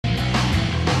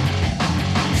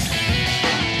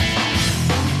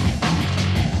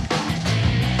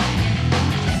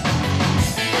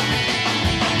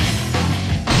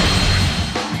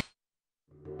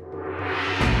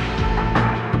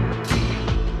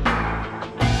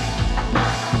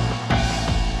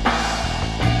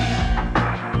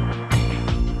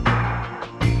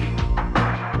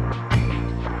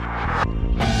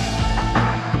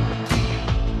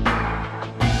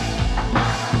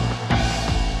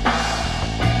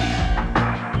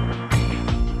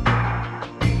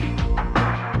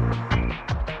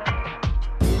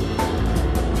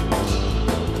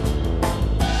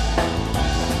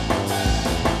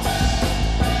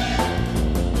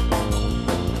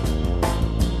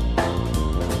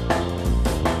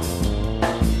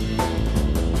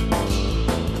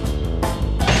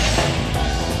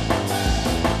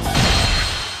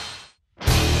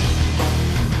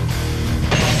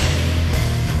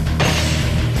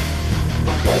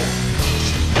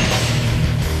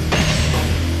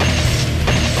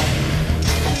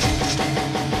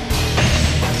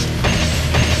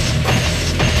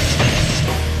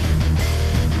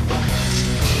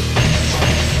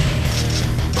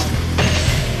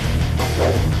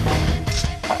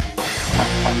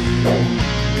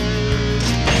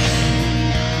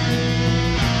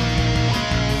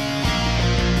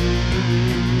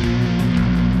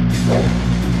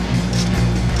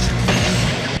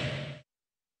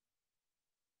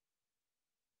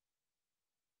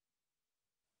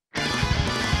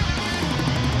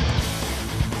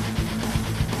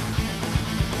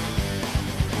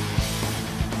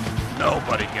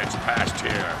nobody gets past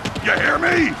here. You hear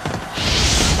me?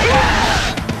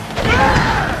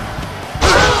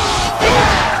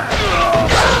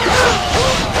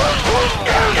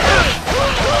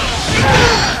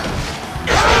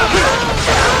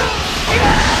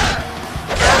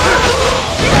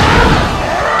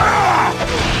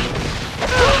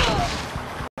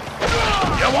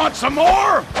 You want some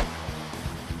more?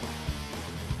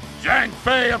 Zhang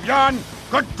Fei of Yan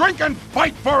could drink and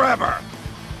fight forever!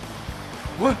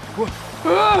 What?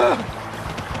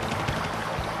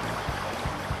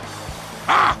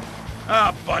 Ha!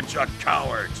 A bunch of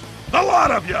cowards! The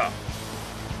lot of you!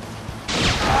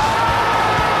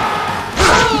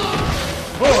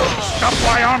 Oh, stop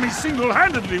my army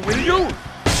single-handedly, will you?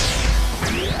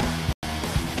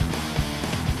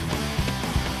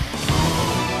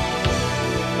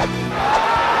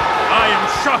 I am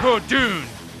Shah Dune.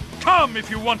 Come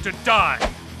if you want to die!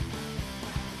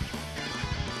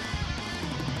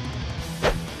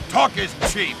 Talk is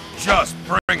cheap, just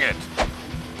bring it!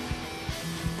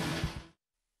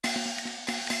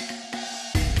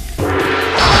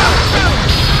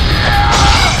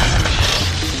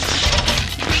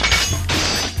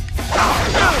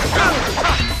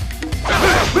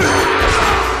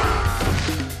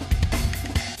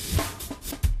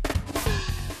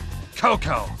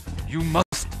 Cao, you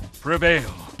must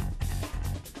prevail.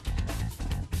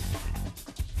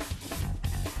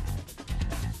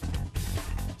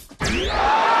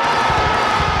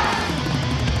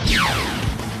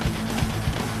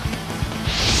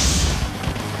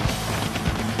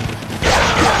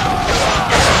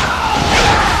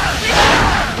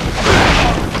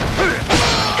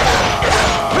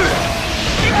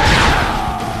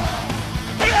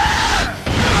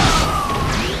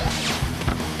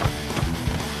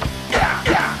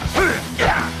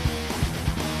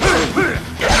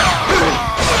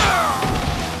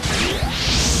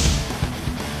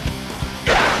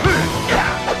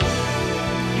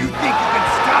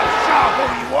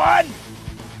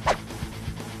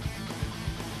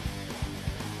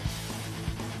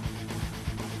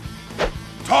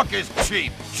 Talk is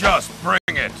cheap, just bring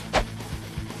it!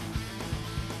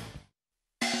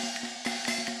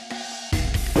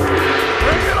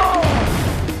 Bring it on!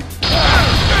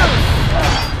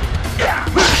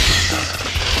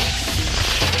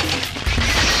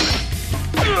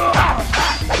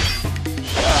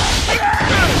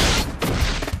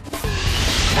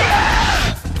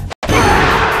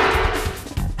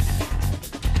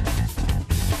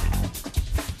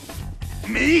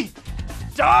 Me?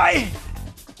 Die?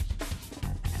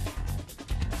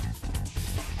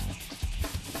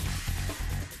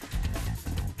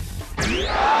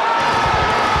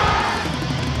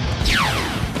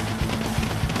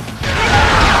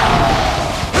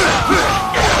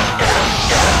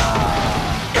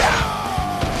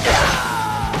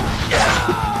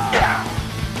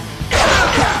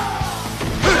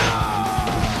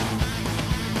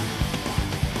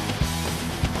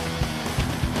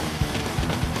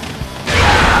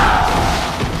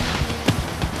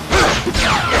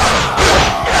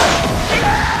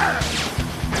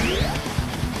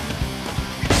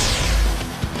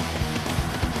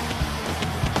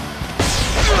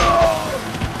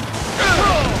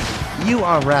 You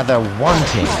are rather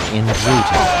wanting in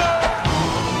beauty.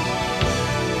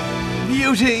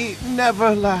 Beauty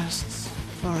never lasts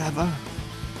forever.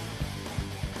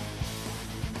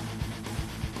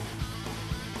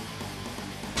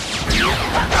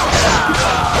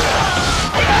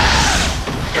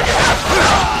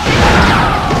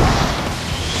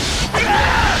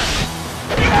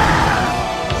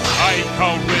 I,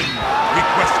 Cao Ren,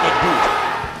 request a duel.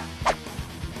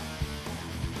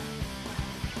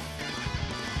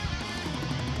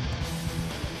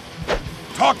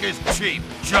 Talk is cheap,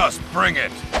 just bring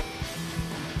it!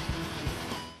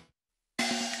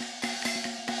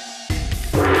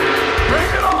 Bring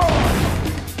it on!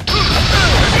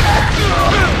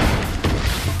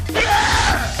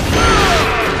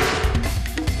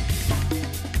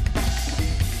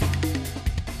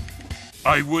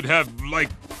 I would have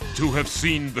liked to have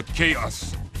seen the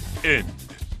chaos end.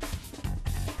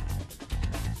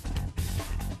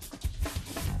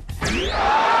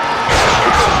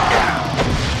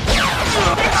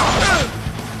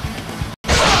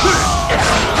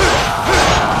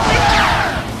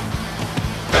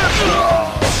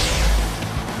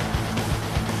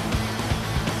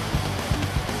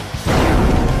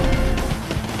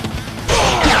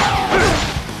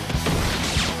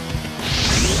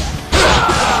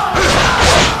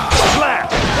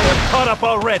 Up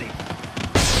already.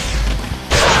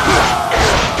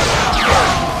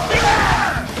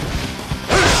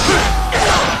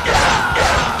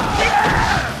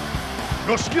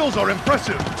 Your skills are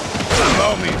impressive.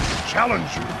 Allow me to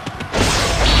challenge you.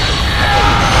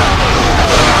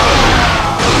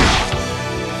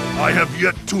 I have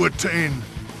yet to attain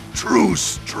true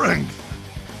strength.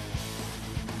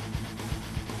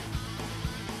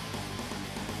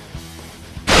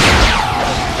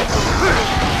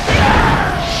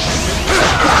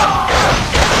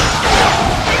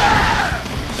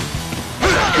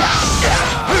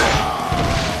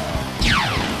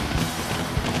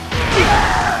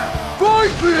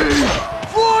 Fight me!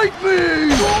 Fight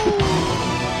me!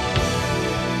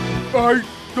 I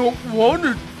don't want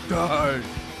to die.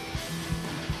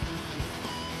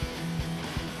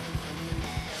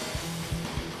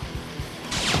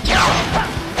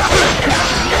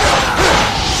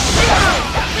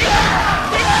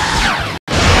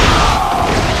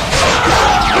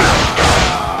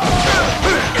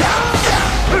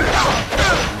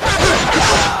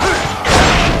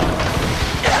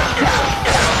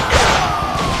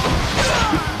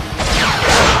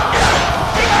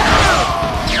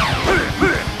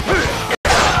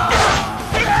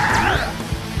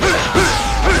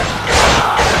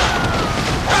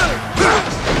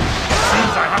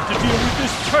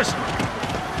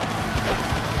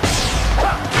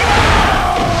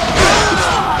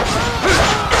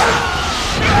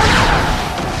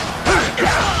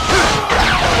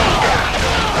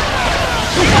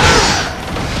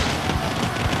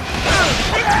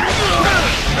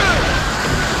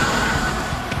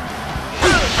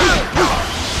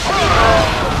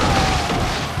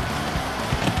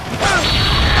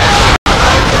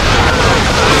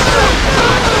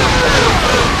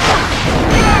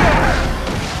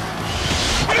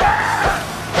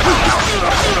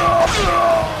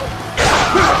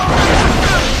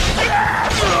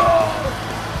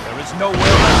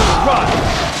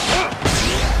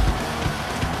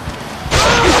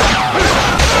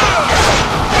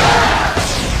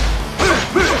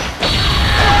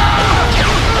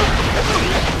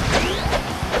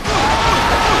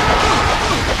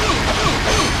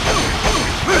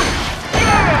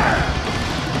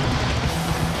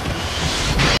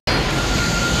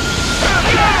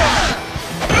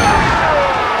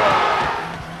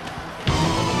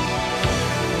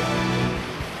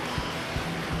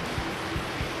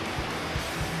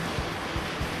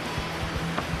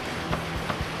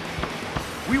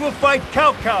 We will fight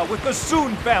Cao Cao with the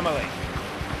Sun family.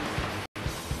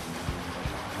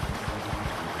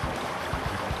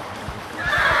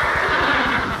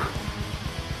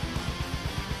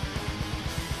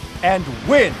 And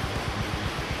win!